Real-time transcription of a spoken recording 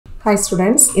Hi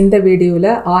students, in the video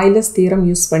Euler's theorem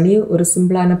use பண்ணி ஒரு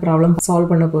சிம்பிளான problem solve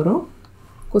பண்ண போறோம்.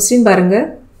 Question பாருங்க.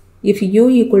 If u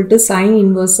equal to sin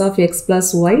inverse of x plus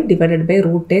y divided by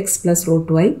root x plus root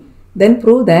y, then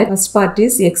prove that first part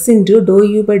is x into dou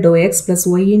u by dou x plus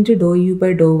y into dou u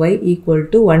by dou y equal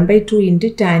to 1 by 2 into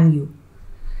tan u.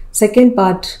 Second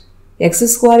part, x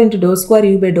square into dou square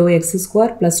u by dou x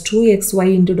square plus 2xy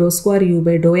into dou square u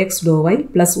by dou x dou y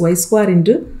plus y square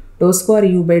into dou square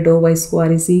u by dou y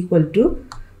square is equal to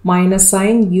minus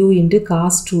sin u into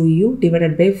cos 2u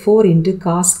divided by 4 into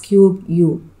cos cube u.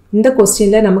 இந்த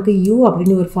கொஸ்டின்ல நமக்கு u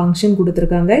அப்படினு ஒரு function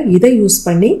கொடுத்திருக்காங்க. இதை use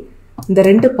பண்ணி இந்த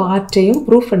ரெண்டு பார்ட்டையும்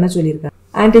ப்ரூஃப் பண்ண சொல்லிருக்காங்க.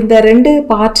 and இந்த ரெண்டு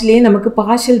பார்ட்லயே நமக்கு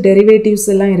partial derivatives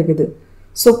எல்லாம் இருக்குது.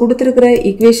 சோ கொடுத்திருக்கிற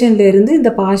ஈக்குவேஷன்ல இருந்து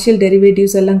இந்த partial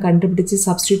derivatives எல்லாம் கண்டுபிடிச்சு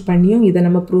சப்ஸ்டிட்யூட் பண்ணியும் இத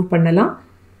நம்ம ப்ரூஃப் பண்ணலாம்.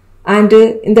 and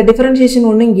இந்த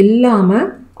டிஃபரன்ஷியேஷன் ஒண்ணும் இல்லாம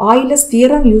Euler's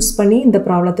theorem யூஸ் பண்ணி இந்த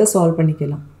ப்ராப்ளத்தை சால்வ்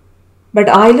பண்ணிக்கலாம். பட்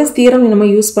Euler's theorem நம்ம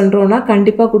யூஸ் பண்றோம்னா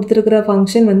கண்டிப்பா கொடுத்திருக்கிற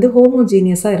ஃபங்க்ஷன் வந்து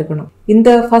ஹோமோஜீனியஸா இருக்கணும். இந்த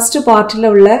ஃபர்ஸ்ட் பார்ட்ல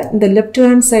உள்ள இந்த லெஃப்ட்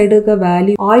ஹேண்ட் சைடுக்கு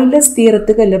value Euler's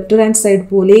தியரத்துக்கு left hand side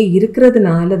போலே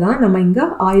இருக்கிறதுனால தான் நம்ம இங்க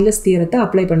Euler's தியரத்தை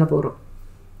அப்ளை பண்ண போறோம்.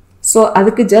 சோ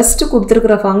அதுக்கு ஜஸ்ட்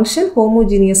கொடுத்திருக்கிற ஃபங்க்ஷன்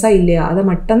ஹோமோஜீனியஸா இல்லையா அத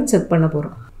மட்டும் செக் பண்ண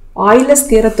போறோம். Euler's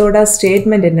தியரத்தோட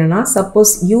ஸ்டேட்மென்ட் என்னன்னா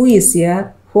suppose u is a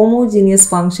homogeneous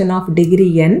function of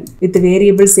degree n with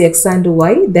variables x and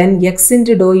y, then x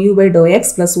into dou u by dou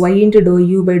x plus y into dou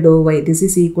u by dou y, this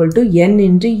is equal to n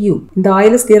into u. இந்த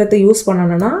Euler's theorத்தை use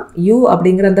பண்ணனும்னா u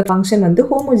அப்படிங்கற அந்த function வந்து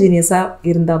ஹோமோஜீனியஸா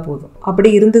இருந்தா போதும்.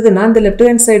 அப்படி இருந்ததுனா இந்த லெஃப்ட்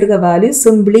ஹேண்ட் சைடுக்கு value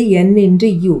simply n into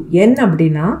u. n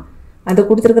அப்படினா அந்த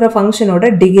கொடுத்திருக்கிற ஃபங்க்ஷனோட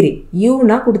டிகிரி, u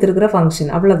னா கொடுத்திருக்கிற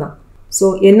ஃபங்க்ஷன் அவ்வளவுதான். சோ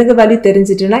n க்கு வேல்யூ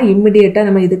தெரிஞ்சிட்டனா இமிடியேட்டா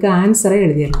நம்ம இதுக்கு ஆன்சரை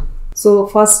எழுதிடலாம். சோ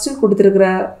ஃபர்ஸ்ட் கொடுத்திருக்கிற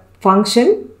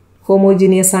ஃபங்க்ஷன்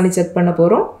ஹோமோஜீனியஸ் ஆனு செக் பண்ண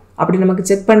போறோம். அப்படி நமக்கு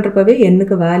செக் பண்றப்பவே n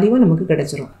க்கு வேல்யூ நமக்கு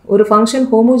கிடைச்சிரும். ஒரு ஃபங்க்ஷன்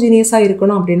ஹோமோஜீனியஸா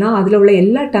இருக்கணும் அப்படினா அதுல உள்ள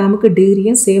எல்லா டேர்முக்கு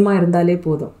டிகிரியும் சேமா இருந்தாலே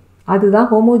போதும். அதுதான்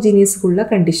ஹோமோஜீனியஸ்க்குள்ள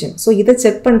கண்டிஷன். சோ இத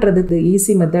செக் பண்றதுக்கு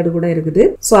ஈஸி மெத்தட் கூட இருக்குது.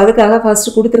 சோ அதுக்காக ஃபர்ஸ்ட்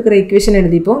கொடுத்திருக்கிற ஈக்குவேஷன்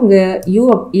எழுதிப்போம். இங்க u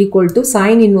 =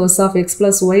 sin inverse of x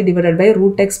plus y divided by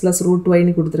root x plus root y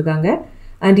னு கொடுத்திருக்காங்க.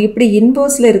 and இப்படி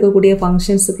இன்வர்ஸ்ல இருக்கக்கூடிய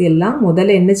ஃபங்க்ஷன்ஸ்க்கு எல்லாம்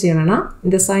முதல்ல என்ன செய்யணும்னா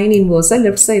இந்த sin inverse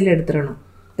லெஃப்ட் சைடுல எடுத்துறணும்.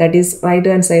 that is right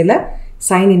hand side la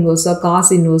sin inverse cos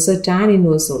inverse tan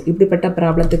inverse இப்படிப்பட்ட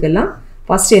ப்ராப்ளத்துக்கு எல்லாம்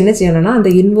ஃபர்ஸ்ட் என்ன செய்யணும்னா அந்த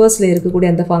இன்வர்ஸ்ல இருக்கக்கூடிய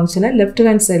அந்த ஃபங்க்ஷனை லெஃப்ட்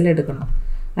ஹேண்ட் சைடுல எடுக்கணும்.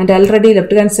 and already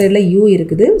left hand side la u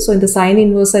இருக்குது. so இந்த sin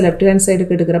inverse left hand side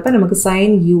க்கு எடுக்கறப்ப நமக்கு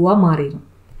sin u ஆ மாறிடும்.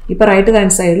 இப்போ right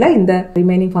hand side la இந்த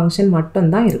ரிமைனிங் ஃபங்க்ஷன் மட்டும்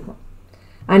தான் இருக்கும்.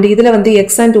 and இதுல வந்து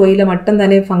x and y ல மட்டும்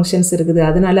தானே ஃபங்க்ஷன்ஸ் இருக்குது.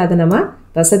 அதனால அத நம்ம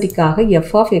வசதிக்காக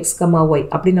f of x, y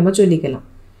அப்படி நம்ம சொல்லிக்கலாம்.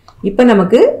 இப்போ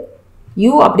நமக்கு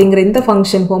u அப்படிங்கற இந்த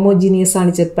ஃபங்க்ஷன்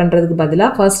ஹோமோஜீனியஸானு செக் பண்றதுக்கு பதிலா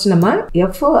ஃபர்ஸ்ட் நம்ம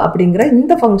f அப்படிங்கற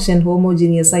இந்த ஃபங்க்ஷன்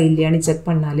ஹோமோஜீனியஸா இல்லையானு செக்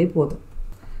பண்ணாலே போதும்.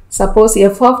 Suppose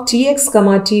f of tx,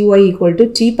 ty equal to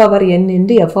t power n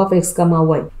into f of x,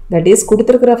 y. that is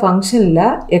கொடுத்திருக்கிற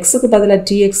ஃபங்க்ஷன்ல x க்கு பதிலா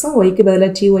tx உம் y க்கு பதிலா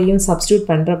ty உம் சப்ஸ்டிட்யூட்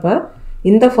பண்றப்ப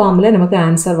இந்த ஃபார்முல நமக்கு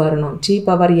ஆன்சர் வரணும். t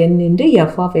power n into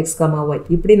f of x, y.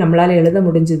 இப்படி நம்மளால எழுத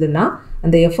முடிஞ்சதுன்னா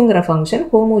அந்த fங்கற ஃபங்க்ஷன்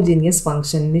ஹோமோஜீனியஸ்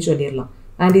ஃபங்க்ஷன் னு சொல்லிரலாம்.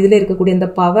 and இதுல இருக்கக்கூடிய இந்த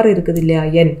பவர் இருக்குது இல்லையா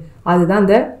n, அதுதான்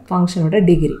அந்த ஃபங்க்ஷனோட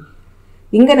டிகிரி.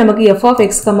 இங்க நமக்கு f of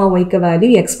x, y க்கு value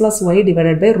x plus y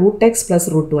divided by root x plus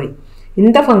root y.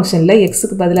 இந்த ஃபங்க்ஷன்ல x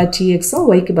க்கு பதிலா tx உம்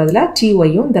y க்கு பதிலா ty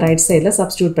உம் இந்த ரைட் சைடுல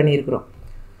சப்ஸ்டிட்யூட் பண்ணியிருக்கிறோம்.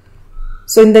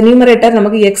 சோ இந்த நியூமரேட்டர்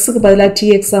நமக்கு x க்கு பதிலா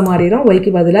tx ஆ மாறிரும், y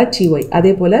க்கு பதிலா ty.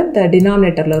 அதே போல இந்த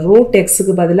டினாமினேட்டர்ல root x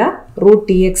க்கு பதிலா root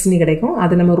tx னு கிடைக்கும்.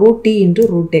 அது நம்ம root t into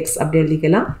root x அப்படி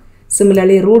எழுதிக்கலாம்.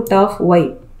 similarly root of y,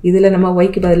 இதுல நம்ம y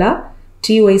க்கு பதிலா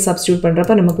ty சப்ஸ்டிட்யூட்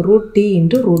பண்றப்ப நமக்கு root t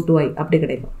into root y அப்படி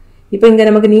கிடைக்கும். இப்போ இங்க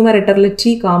நமக்கு நியூமரேட்டர்ல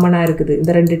t காமனா இருக்குது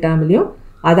இந்த ரெண்டு டேர்ம்லயும்,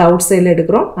 அத அவுட் சைடுல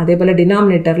எடுக்கறோம். அதே போல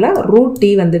டினாமினேட்டர்ல root t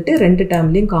வந்துட்டு ரெண்டு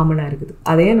டேர்ம்லயும் காமனா இருக்குது.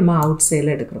 அதையே நம்ம அவுட்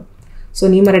சைடுல எடுக்கறோம். சோ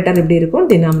நியூமரேட்டர் இப்படி இருக்கும்,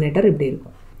 டினாமினேட்டர் இப்படி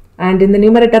இருக்கும். and இந்த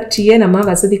நியூமரேட்டர் t யை நம்ம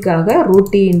வசதிக்காக root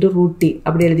t into root t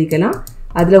அப்படி எழுதிக்கலாம்.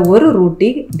 அதுல ஒரு root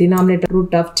t denominator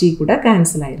root of t கூட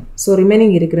கேன்சல் ஆயிடும். சோ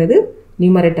ரிமைனிங் இருக்குது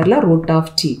நியூமரேட்டர்ல root of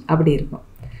t அப்படி இருக்கும்.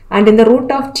 and இந்த root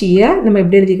of t யை நம்ம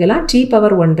எப்படி எழுதிக்கலாம், t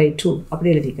power 1 by 2 அப்படி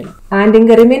எழுதிக்கலாம். and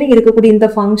இங்க ரிமைனிங் இருக்கக்கூடிய இந்த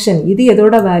ஃபங்க்ஷன் இது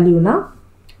எதோட வேல்யூனா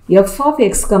f of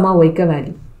x, y க்கு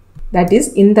வேல்யூ. that is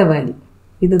இந்த வேல்யூ.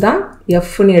 இதுதான்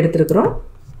f னு எடுத்துக்கிறோம்.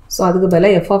 சோ அதுக்கு பதிலா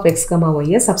f of x, y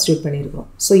யை சப்ஸ்டிட்யூட் பண்ணிருக்கோம்.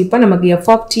 சோ இப்போ நமக்கு f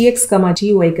of tx, ty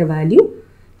க்கு value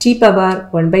t power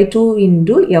 1 by 2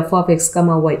 into f of x,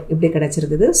 y இப்படி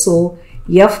கிடைச்சிருக்குது. So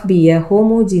f be a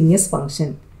homogeneous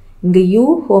function. இங்க u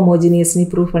homogeneous ni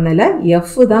prove பண்ணல,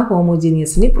 f தான்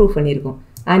homogeneous ni prove பண்ணிருக்கோம்.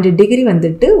 and degree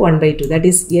வந்துட்டு 1 by 2, that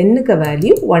is n க்கு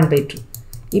value 1 by 2.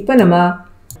 இப்போ நம்ம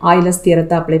Euler's theorem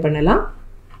அப்ளை பண்ணலாம்.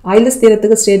 Euler's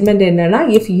theorem statement என்னன்னா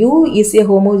if u is a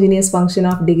homogeneous function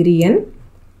of degree n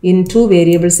in two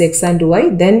variables x and y,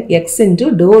 then x into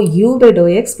dou u by dou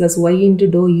x plus y into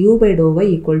dou u by dou y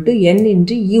equal to n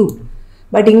into u.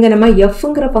 But இங்க நம்ம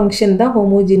fங்கிற function தான்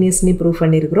homogeneous னு prove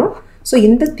பண்ணியிருக்கிறோம். So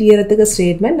இந்த தியரத்துக்கு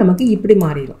statement நமக்கு இப்படி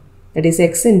மாறிடும். That is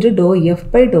x into dou f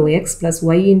by dou x plus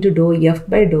y into dou f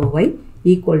by dou y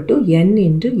equal to n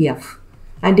into f.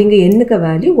 And இங்க nக்கு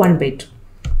வேல்யூ 1 by 2.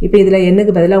 இப்போ இதில்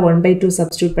nக்கு பதிலாக 1 by 2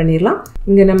 சப்ஸ்டியூட் பண்ணிடலாம்.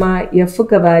 இங்கே நம்ம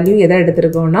fக்கு வேல்யூ எதை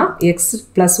எடுத்துருக்கோம்னா x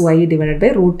plus y divided by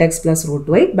root x plus root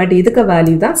y. But இதுக்கு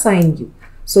value தான் sin u.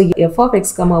 So f of x,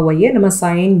 y நம்ம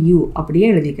sin u அப்படியே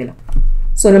எழுதிக்கலாம்.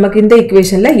 ஸோ நமக்கு இந்த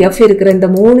இக்குவேஷனில் f இருக்கிற இந்த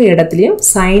 3 இடத்துலையும்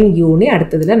sin uன்னு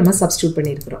அடுத்ததில் நம்ம சப்ஸ்டியூட்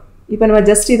பண்ணியிருக்கிறோம். இப்போ நம்ம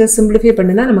ஜஸ்ட் இதை சிம்பிளிஃபை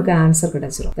பண்ணினா நமக்கு ஆன்சர்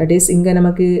கிடச்சிரும். தட் இஸ் இங்கே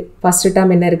நமக்கு ஃபர்ஸ்ட்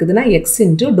டேர்ம் என்ன இருக்குதுன்னா x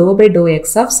into dou by dou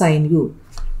x of sin u.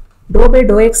 Dou by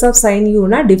dou x of sin u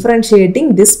na differentiating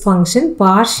this function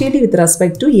partially with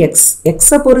respect to x.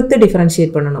 x பொறுத்து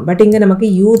differentiate பண்ணணும். But இங்கே நமக்கு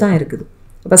u தான் இருக்குது.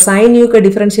 அப்போ sin u க்கு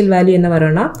differential value என்ன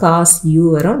வரும்னா cos u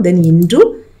வரும். then into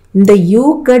இந்த u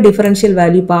க்கு differential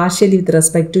value partially with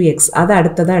respect to x. அதை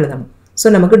அடுத்ததாக எழுதணும். ஸோ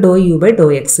நமக்கு dou u by dou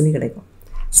x னு கிடைக்கும்.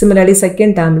 Similarly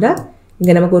செகண்ட் டேர்மில்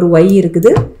இங்கே நமக்கு ஒரு y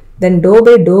இருக்குது. then dou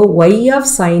by dou y of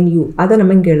sin u அதை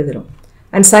நம்ம இங்கே எழுதுகிறோம்.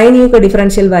 and sin u க்கு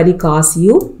differential value cos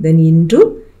u then into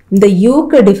இந்த u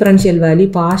க்கு differential value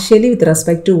partially with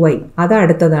respect to y அதை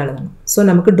அடுத்ததாக எழுதணும். ஸோ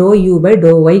நமக்கு dou u by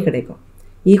dou y கிடைக்கும்.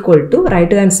 equal to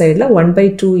right hand sideல 1 by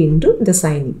 2 into the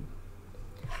sin u.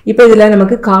 இப்போ இதில்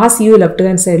நமக்கு cos u left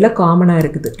hand sideல காமனாக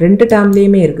இருக்குது. ரெண்டு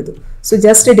டேர்ம்லேயுமே இருக்குது. So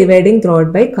just dividing throughout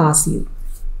by cos u.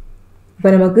 இப்போ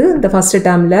நமக்கு இந்த ஃபர்ஸ்ட்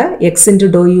டேர்மில் x into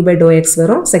dou u by dou x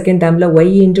வரும். செகண்ட் டேர்மில் y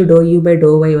into dou u by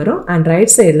dou y வரும். அண்ட்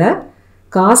ரைட் சைடில்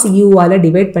cos u ஆல்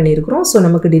டிவைட் பண்ணியிருக்கிறோம். ஸோ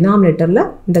நமக்கு டினாமினேட்டரில்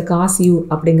இந்த cos u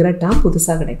அப்படிங்கிற டேர்ம்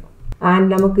புதுசாக கிடைக்கும். அண்ட்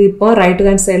நமக்கு இப்போ ரைட்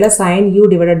ஹேண்ட் சைடில் sin u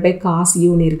divided by cos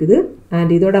uன்னு இருக்குது.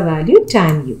 அண்ட் இதோட வேல்யூ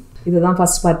tan u. இதுதான்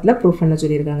ஃபர்ஸ்ட் பார்ட்டில் ப்ரூஃப் பண்ண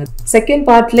சொல்லியிருக்காங்க. செகண்ட்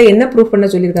பார்ட்டில் என்ன ப்ரூஃப் பண்ண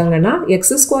சொல்லியிருக்காங்கன்னா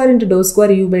x square into dou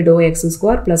square u by dou x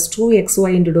square plus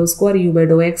 2xy into dou square u by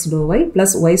dou x dou y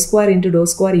plus y square into dou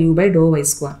square u by dou y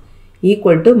square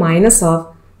equal to minus of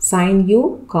sin u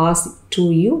cos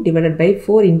 2u divided by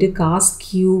 4 into cos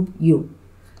cube u.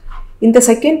 இந்த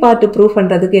second part proof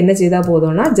பண்ணுறதுக்கு என்ன செய்தால்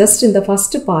போதும்னா just இந்த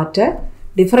first பார்ட்டை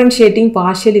differentiating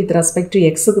partially with respect to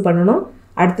எக்ஸுக்கு பண்ணணும்.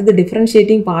 அடுத்தது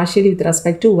differentiating partially with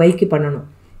respect to ஒய்க்கு பண்ணணும்.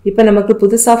 இப்போ நமக்கு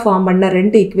புதுசாக ஃபார்ம் பண்ண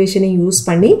ரெண்டு இக்குவேஷனையும் யூஸ்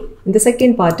பண்ணி இந்த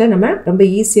செகண்ட் பார்ட்டை நம்ம ரொம்ப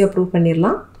ஈஸியாக ப்ரூவ்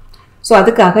பண்ணிடலாம். ஸோ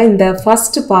அதுக்காக இந்த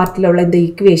ஃபர்ஸ்ட் பார்ட்டில் உள்ள இந்த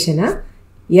இக்குவேஷனை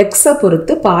எக்ஸை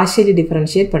பொறுத்து பார்ஷியலி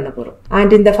டிஃபரன்ஷியேட் பண்ண போகிறோம்.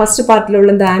 அண்ட் இந்த ஃபர்ஸ்ட் பார்ட்டில்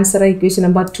உள்ள இந்த ஆன்சரை இக்குவேஷன்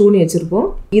நம்பர் 2ன்னு வச்சுருப்போம்.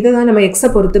 இதை தான் நம்ம எக்ஸை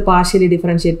பொறுத்து பார்ஷியலி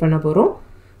டிஃபரன்ஷியேட் பண்ண போகிறோம்.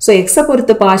 ஸோ எக்ஸை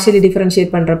பொறுத்து பார்ஷியலி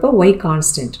டிஃபரன்ஷியேட் பண்ணுறப்போ ஒய்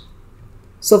கான்ஸ்டன்ட்.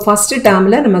 ஸோ ஃபஸ்ட்டு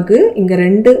டேர்மில் நமக்கு இங்கே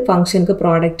ரெண்டு ஃபங்க்ஷனுக்கு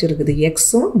ப்ராடக்ட் இருக்குது.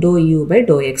 எக்ஸும் dou u by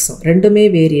dou xும் ரெண்டுமே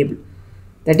வேரியபிள்.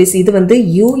 That is இது வந்து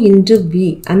u into v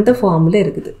அந்த ஃபார்மில்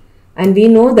இருக்குது. And we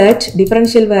know that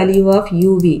differential value of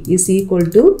uv is equal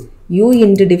to u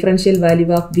into differential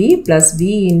value of v plus v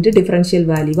into differential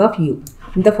value of u.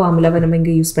 இந்த ஃபார்முலாவை நம்ம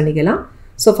இங்கே யூஸ் பண்ணிக்கலாம்.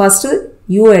 ஸோ ஃபஸ்ட்டு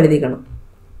u எழுதிக்கணும்.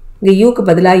 இங்கே uக்கு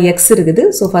பதிலாக x இருக்குது.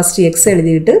 ஸோ ஃபஸ்ட்டு x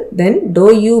எழுதிக்கிட்டு தென் dou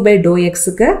u by dou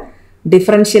xக்கு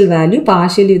differential value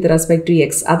partially with respect to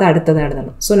x அதை அடுத்ததாக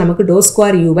எழுதணும். ஸோ நமக்கு dou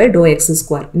square u by dou x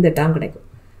square இந்த டேர்ம் கிடைக்கும்.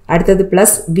 அடுத்தது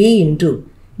ப்ளஸ் v into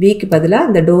vக்கு பதிலாக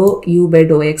இந்த dou u by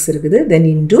dou x இருக்குது. தென்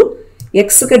into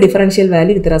xக்கு differential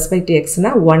value with respect to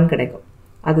xனா 1 கிடைக்கும்.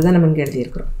 அதுதான் நம்ம இங்கே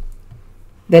எழுதியிருக்கிறோம்.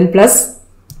 தென் ப்ளஸ்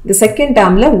இந்த செகண்ட்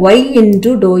டேர்மில் y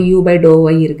into dou u by dou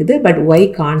y இருக்குது. பட் y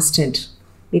கான்ஸ்டன்ட்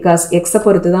பிகாஸ் எக்ஸை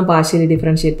பொறுத்து தான் பார்ஷியலி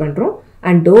டிஃபரன்ஷியேட் பண்ணுறோம்.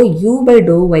 And dou u by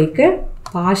dou yக்கு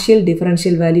partial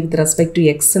differential value with respect to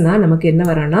எக்ஸ்னா நமக்கு என்ன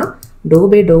வரோன்னா dou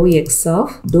by dou x of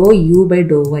dou u by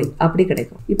dou y அப்படி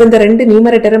கிடைக்கும். இப்போ இந்த ரெண்டு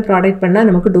நியூமரேட்டரும் ப்ராடக்ட் பண்ணால்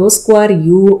நமக்கு dou square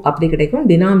u அப்படி கிடைக்கும்.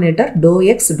 Denominator dou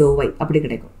x dou y அப்படி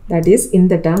கிடைக்கும். தட் இஸ்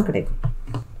இந்த டேர்ம் கிடைக்கும்.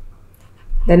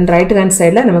 தென் ரைட் ஹேண்ட்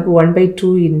சைடில் நமக்கு 1 by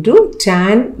 2 into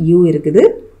tan u இருக்குது.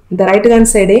 இந்த ரைட்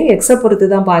ஹேண்ட் சைடையும் எக்ஸை பொறுத்து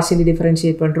தான் பார்ஷியலி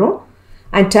டிஃபரன்ஷியேட் பண்ணுறோம்.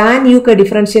 And tan uக்கு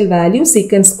differential value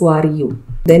secant square u.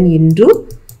 Then into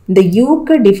இந்த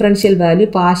uக்கு differential value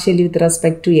partially with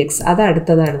respect to X அதை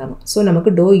அடுத்ததாக எழுதணும். ஸோ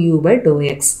நமக்கு dou u by dou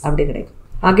x அப்படி கிடைக்கும்.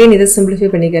 அகைன் இதை சிம்பிளிஃபை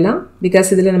பண்ணிக்கலாம்.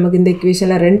 பிகாஸ் இதில் நமக்கு இந்த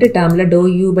இக்குவேஷனில் ரெண்டு டேர்மில் dou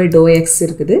u by dou x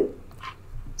இருக்குது.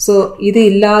 ஸோ இது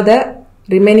இல்லாத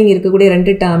ரிமைனிங் இருக்கக்கூடிய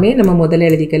ரெண்டு டேர்மே நம்ம முதல்ல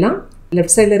எழுதிக்கலாம்.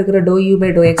 லெஃப்ட் சைடில் இருக்கிற dou u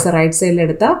by dou x right சைடில்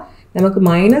எடுத்தால் நமக்கு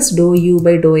minus dou u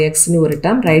by dou xன்னு ஒரு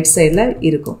டேர்ம் ரைட் சைடில்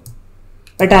இருக்கும்.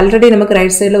 பட் ஆல்ரெடி நமக்கு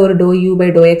ரைட் சைடில் ஒரு dou u by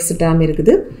dou x term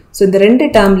இருக்குது. ஸோ இந்த ரெண்டு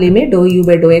டேர்ம்லேயுமே dou u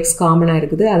by dou x காமனாக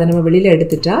இருக்குது. அதை நம்ம வெளியில்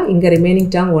எடுத்துட்டா இங்கே remaining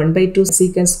term 1 by 2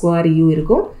 secant square u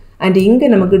இருக்கும். and இங்க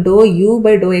நமக்கு dou u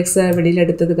by dou x வெளியில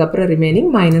எடுத்ததுக்கு அப்புறம் remaining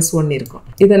 -1 இருக்கும்.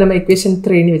 இதை நம்ம equation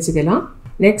 3 னு வெச்சுக்கலாம்.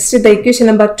 Next the equation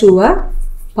number 2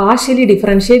 partially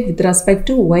differentiate with respect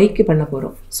to y க்கு பண்ண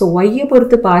போறோம். So y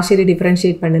பொறுத்து partially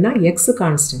differentiate பண்ணுனா x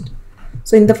constant.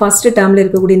 So இந்த first termல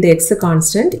இருக்கக்கூடிய இந்த x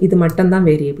constant இது மட்டும் தான்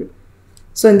variable.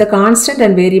 So இந்த constant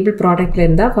and variable productல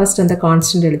இருந்தா first அந்த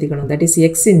constant எழுதிக்கணும். That is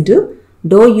x into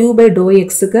dou u by dou x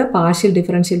க்கு partial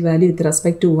differential value with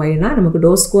respect to y னா நமக்கு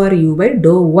dou square u by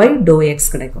dou y dou x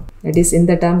கிடைக்கும். That is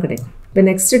இந்த term கிடைக்கும். இப்போ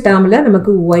next termல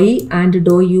நமக்கு y and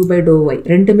dou u by dou y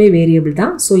ரெண்டுமே variable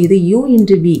தான். So இது u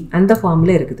into v அந்த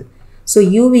ஃபார்ம்ல இருக்குது. So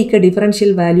u v க்கு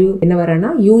differential value என்ன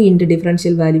வரனா u into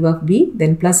differential value of v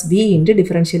then plus v into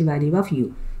differential value of u.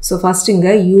 So first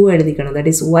இங்க u எழுதிக்கணும். That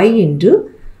is y into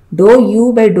dou u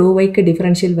by dou y க்கு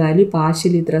differential value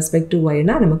partially with respect to y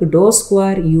னா நமக்கு dou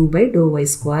square u by dou y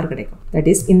square கிடைக்கும். That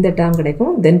is இந்த term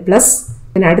கிடைக்கும். Then plus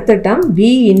then அடுத்த term v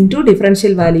into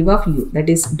differential value of u. That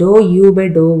is dou u by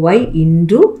dou y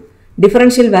into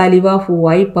differential value of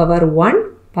y power 1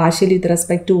 partially with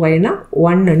respect to y னா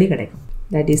 1 னு கிடைக்கும்.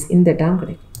 That is இந்த term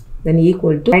கிடைக்கும். Then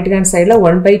equal to right hand side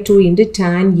 1 by 2 into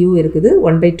tan u இருக்குது.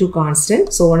 1 by 2 constant.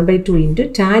 So 1 by 2 into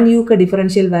tan u க்கு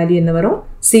differential value என்ன வரும்?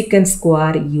 Secant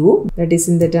square u. That is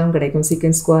இந்த term கிடைக்கும்.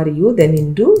 Secant square u. Then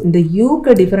into இந்த u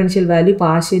க்கு differential value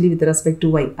partially with respect to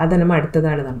y. அதை நம்ம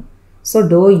அடுத்ததா எழுதணும். So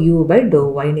dou u by dou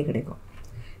y னு கிடைக்கும்.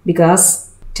 Because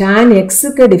tan x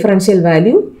க்கு differential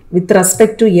value with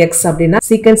respect to x அப்படின்னா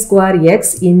secant square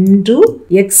x into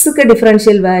x க்கு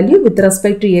differential value with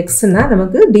respect to x னா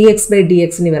நமக்கு dx by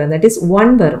dx னு வரும். That is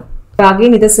 1 வரும்.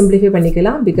 again இதை simplify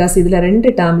பண்ணிக்கலாம் because இதுல ரெண்டு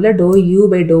termல dou u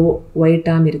by dou y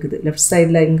term இருக்குது. left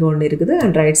sideல இங்க ஒன்னு இருக்குது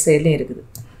and right sideல இருக்குது.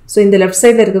 So இந்த left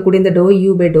sideல இருக்கக்கூடிய இந்த dou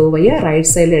u by dou y right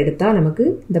sideல எடுத்தா நமக்கு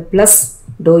இந்த plus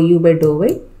dou u by dou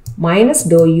y minus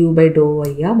dou u by dou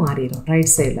y மாறிடும்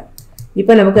right sideல.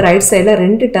 இப்போ நமக்கு ரைட் சைடில்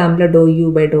ரெண்டு டேர்மில் dou u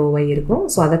by dou y இருக்கும்.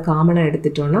 ஸோ அதை காமனாக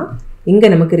எடுத்துட்டோன்னா இங்கே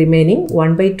நமக்கு remaining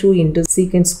 1 by 2 into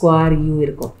secant square u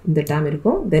இருக்கும். இந்த டேர்ம்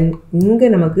இருக்கும். தென் இங்கே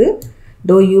நமக்கு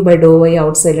dou u by dou y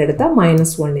out சைடில் எடுத்தால்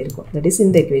 -1 இருக்கும். தட் இஸ்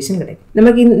இந்த equation கிடைக்கும்.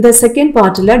 நமக்கு இந்த செகண்ட்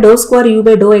பார்ட்டில் dou square u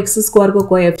by dou x ஸ்கொயருக்கு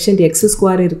கோஎஃபிஷியன்ட் x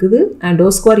ஸ்கொயர் இருக்குது and dou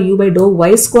square u by dou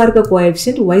y ஸ்கொயருக்கு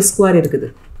கோஎஃபிஷியன்ட் y ஸ்கொயர் இருக்குது.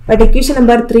 பட் equation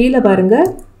நம்பர் 3ல பாருங்க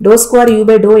dou square u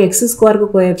by dou x ஸ்கொயருக்கு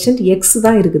கோஎஃபிஷியன்ட் x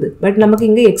தான் இருக்குது. But நமக்கு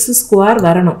இங்கே x ஸ்கொயர்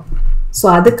வரணும். ஸோ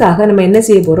அதுக்காக நம்ம என்ன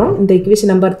செய்ய போகிறோம், இந்த equation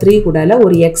நம்பர் 3 கூடால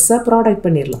ஒரு x-ஐ ப்ராடக்ட்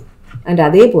பண்ணிடலாம். அண்ட்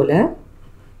அதே போல்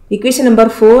equation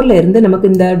நம்பர் 4ல இருந்து நமக்கு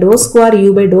இந்த dou square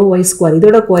u by dou y square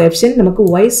இதோட கோஎஃபிஷியன்ட் நமக்கு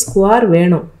y ஸ்கொயர்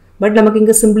வேணும். பட் நமக்கு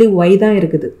இங்கே சிம்பிளி y தான்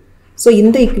இருக்குது. ஸோ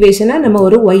இந்த equation-ஐ நம்ம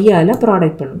ஒரு y-ஆல்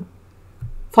ப்ராடக்ட் பண்ணணும்.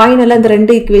 ஃபைனலாக இந்த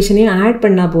ரெண்டு equation-ஐயும் ஆட்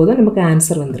பண்ணால் போதும் நமக்கு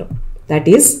ஆன்சர் வந்துடும். That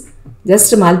is just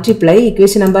multiply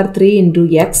equation number 3 into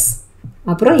x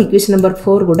அப்புறம் equation number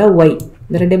 4 கூட y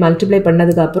இந்த ரெண்டையும் மல்டிப்ளை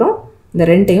பண்ணதுக்கு அப்புறம் இந்த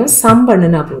ரெண்டையும் சம்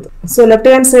பண்ணுனா போதும். ஸோ லெஃப்ட்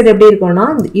ஹேண்ட் சைடு எப்படி இருக்கும்னா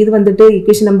இது வந்துட்டு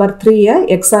equation number 3-ஐ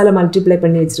x-ஆல் மல்டிப்ளை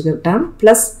பண்ணி வச்சிருக்கிற டேர்ம்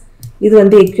ப்ளஸ் இது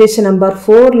வந்து equation number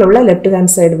 4ல உள்ள லெஃப்ட்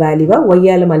ஹேண்ட் சைடு வேல்யூவை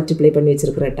y-ஆல் மல்டிப்ளை பண்ணி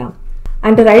வச்சிருக்கிற டேர்ம்.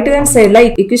 அண்ட் ரைட் ஹேண்ட் சைடில்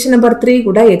equation number 3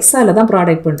 கூட x-ஆல் தான்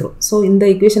ப்ராடக்ட் பண்ணுறோம். ஸோ இந்த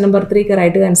equation number 3க்கு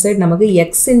right hand side நமக்கு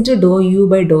x into dou u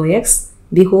by dou x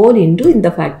the whole into இந்த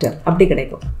factor அப்படி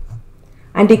கிடைக்கும்.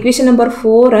 அண்ட் equation number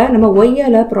 4-ஐ நம்ம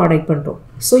y-ஆல் ப்ராடக்ட் பண்ணுறோம்.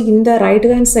 ஸோ இந்த ரைட்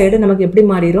ஹேண்ட் சைடு நமக்கு எப்படி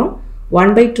மாறிடும்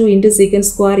 1 by 2 into secant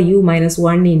square u minus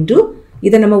 1 into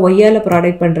இதை நம்ம y-ஆல்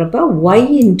ப்ராடக்ட் பண்ணுறப்ப y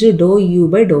into dou u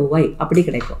by dou y அப்படி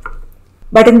கிடைக்கும்.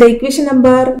 பட் இந்த equation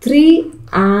number 3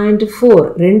 and 4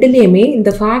 ரெண்டுலேயுமே இந்த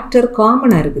ஃபேக்டர்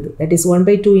காமனாக இருக்குது. That is 1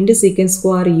 by 2 into secant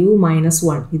square u minus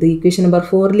 1 இது equation number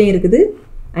 4லேயும் இருக்குது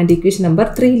அண்ட் equation number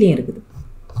 3லேயும் இருக்குது.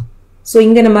 ஸோ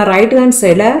இங்கே நம்ம ரைட் ஹேண்ட்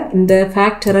சைடில் இந்த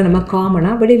ஃபேக்டரை நம்ம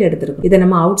காமனாக வெளியில் எடுத்துருக்கோம். இதை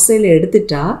நம்ம அவுட் சைடில்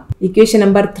எடுத்துட்டா equation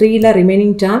number 3ல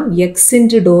remaining term x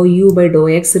into dou u by dou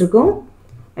x இருக்கும்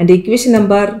and equation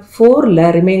number 4ல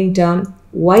remaining term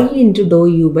y into dou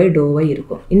u by dou y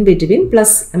இருக்கும். இன் பிட்வீன்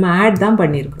ப்ளஸ் நம்ம ஆட் தான்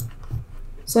பண்ணியிருக்கோம்.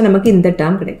 ஸோ நமக்கு இந்த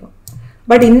டேர்ம் கிடைக்கும்.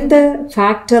 பட் இந்த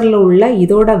ஃபேக்டரில் உள்ள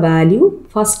இதோட வேல்யூ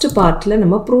ஃபஸ்ட்டு பார்ட்டில்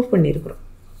நம்ம ப்ரூவ் பண்ணியிருக்கிறோம்.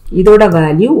 இதோட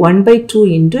value 1 by 2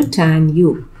 into tan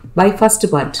u by first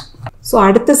part. So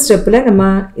அடுத்த ஸ்டெப்பில் நம்ம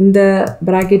இந்த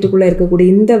ப்ராக்கெட்டுக்குள்ளே இருக்கக்கூடிய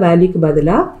இந்த வேல்யூக்கு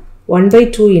பதிலாக 1 by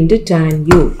 2 into tan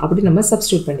u அப்படி நம்ம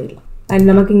சப்ஸ்டியூட் பண்ணிடலாம். அண்ட்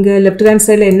நமக்கு இங்கே லெஃப்ட் ஹேண்ட்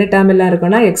சைடில் என்ன டேர்ம் எல்லாம்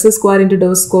இருக்குன்னா x square into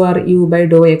dou square u by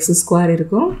dou x square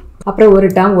இருக்கும். அப்புறம் ஒரு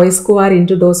term y square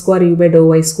into dou square u by dou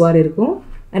y square இருக்கும்.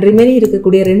 அண்ட் ரிமைனிங்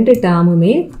இருக்கக்கூடிய ரெண்டு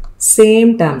டேர்முமே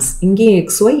சேம் டேர்ம்ஸ். இங்கேயும்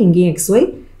xy இங்கேயும் xy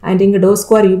அண்ட் இங்கே dou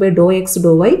square u by dou x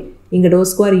dou y இங்கே dou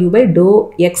square u by dou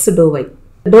x dou y.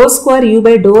 dou square u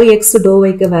by dou x dou y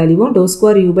க்கு வேல்யூவும் dou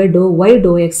square u by dou y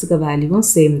dou x க்கு வேல்யூவும்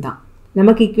same தான்.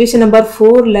 நமக்கு equation number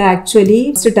 4ல actually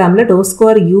first டேர்மில் dou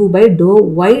square u by dou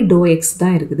y dou x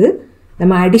தான் இருக்குது.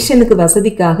 நம்ம அடிஷனுக்கு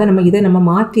வசதிக்காக நம்ம இதை நம்ம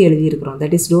மாற்றி எழுதியிருக்கிறோம்.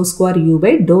 That is dou square u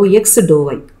by dou x dou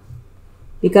y.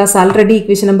 Because already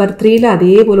equation number 3ல்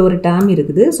அதே போல் ஒரு டேர்ம்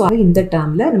இருக்குது. ஸோ இந்த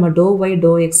டேர்மில் நம்ம dou y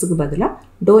dou xக்கு பதிலாக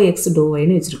dou x dou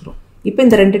yன்னு வச்சுருக்கிறோம். இப்போ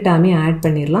இந்த ரெண்டு டேர்மையும் ஆட்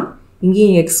பண்ணிடலாம்.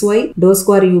 இங்கேயும் xy dou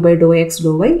square u by dou x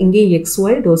dou y, இங்கேயும்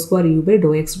xy dou square u by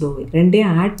dou x dou y.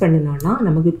 ரெண்டையும் ஆட் பண்ணினோன்னா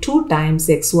நமக்கு 2 times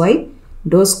xy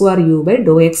dou square u by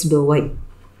dou x dou y.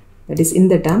 That is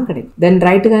இந்த term கிடைக்கும். தென்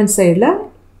right hand சைடில்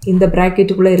இந்த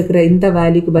ப்ராக்கெட்டுக்குள்ளே இருக்கிற இந்த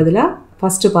வேல்யூக்கு பதிலாக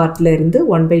ஃபஸ்ட்டு பார்ட்டில் இருந்து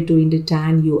 1/2 into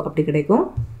tan u அப்படி கிடைக்கும்.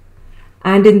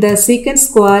 அண்ட் இந்த சீக்கண்ட்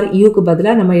ஸ்கொயர் யூக்கு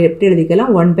பதிலாக நம்ம எப்படி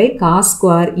எழுதிக்கலாம் 1/cos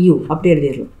square u அப்படி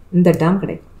எழுதிடலாம். இந்த டேர்ம்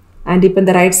கிடைக்கும். அண்ட் இப்போ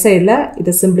இந்த ரைட் சைடில்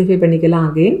இதை சிம்பிளிஃபை பண்ணிக்கலாம்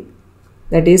அகெயின்.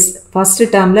 தட் இஸ் ஃபஸ்ட்டு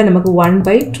டேர்மில் நமக்கு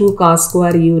 1/2 cos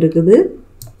square u இருக்குது.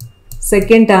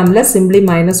 செகண்ட் டேர்மில் சிம்பிளி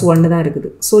 -1 தான்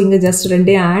இருக்குது. ஸோ இங்கே ஜஸ்ட்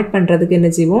ரெண்டையும் ஆட் பண்ணுறதுக்கு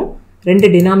என்ன செய்வோம், ரெண்டு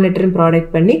டினாமினேட்டரையும்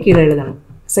ப்ராடக்ட் பண்ணி கீழே எழுதணும்.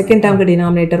 Second டேர்முக்கு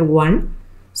denominator 1.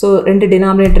 ஸோ ரெண்டு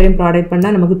டினாமினேட்டரையும் ப்ராடக்ட்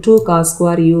பண்ணால் நமக்கு 2 cos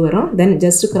square u வரும். தென்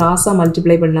ஜஸ்ட் கிராஸாக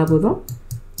மல்டிப்ளை பண்ணால் போதும்.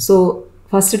 ஸோ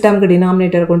ஃபஸ்ட்டு டேர்முக்கு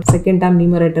டினாமினேட்டர் கொண்டு செகண்ட் டேர்ம்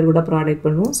நியூமரேட்டர் கூட ப்ராடக்ட்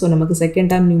பண்ணுவோம். ஸோ நமக்கு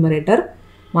second term numerator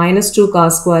 -2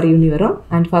 cos square u வரும்.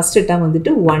 அண்ட் ஃபஸ்ட்டு டேர்ம்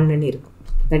வந்துட்டு 1ன்னு இருக்கும்.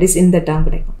 தட் இஸ் இந்த டேர்ம்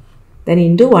கிடைக்கும். தென்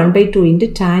into 1/2 into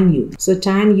tan u. So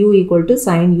tan u equal to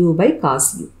sin u by cos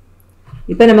u.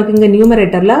 இப்போ நமக்கு இங்கே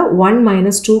நியூமரேட்டரில் 1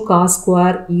 - 2 cos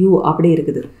square u அப்படி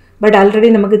இருக்குது. பட் ஆல்ரெடி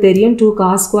நமக்கு தெரியும் 2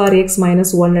 cos square x -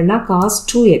 1ன்னா cos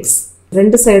 2x.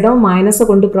 ரெண்டு சைடும் மைனஸை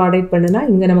கொண்டு ப்ராடக்ட் பண்ணுனா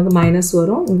இங்கே நமக்கு மைனஸ்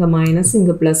வரும், இங்கே மைனஸ்,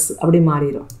 இங்கே ப்ளஸ் அப்படி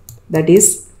மாறிடும். That is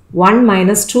 1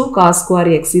 - 2 cos square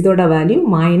x இதோட வேல்யூ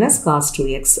 -cos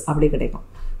 2x அப்படி கிடைக்கும்.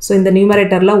 ஸோ இந்த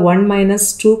நியூமரேட்டரில் 1 -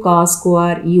 2 cos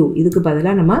square u இதுக்கு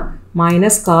பதிலாக நம்ம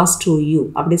 -cos 2u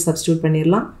அப்படி சப்ஸ்டியூட்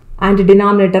பண்ணிடலாம். அண்ட்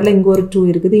டினாமினேட்டரில் இங்கே ஒரு 2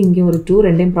 இருக்குது, இங்கே ஒரு 2,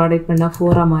 ரெண்டையும் ப்ராடக்ட் பண்ணால்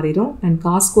 4ஆக மாறிடும். And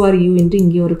cos square u into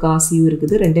இங்கே ஒரு cos u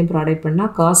இருக்குது, ரெண்டையும் ப்ராடக்ட்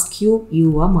பண்ணால் cos cube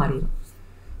uவாக மாறிடும்.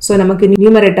 ஸோ நமக்கு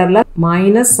நியூமரேட்டரில்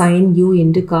 -sin u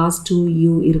into cos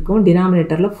 2u இருக்கும்.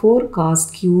 டினாமினேட்டரில் 4 cos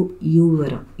cube u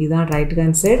வரும். இதுதான் ரைட்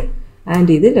ஹேண்ட் சைடு அண்ட்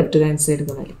இது லெஃப்ட் ஹேண்ட்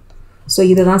சைடுக்கு வரும். ஸோ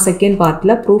இதை தான் செகண்ட்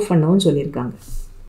பார்ட்டில் ப்ரூஃப் பண்ணவும் சொல்லியிருக்காங்க.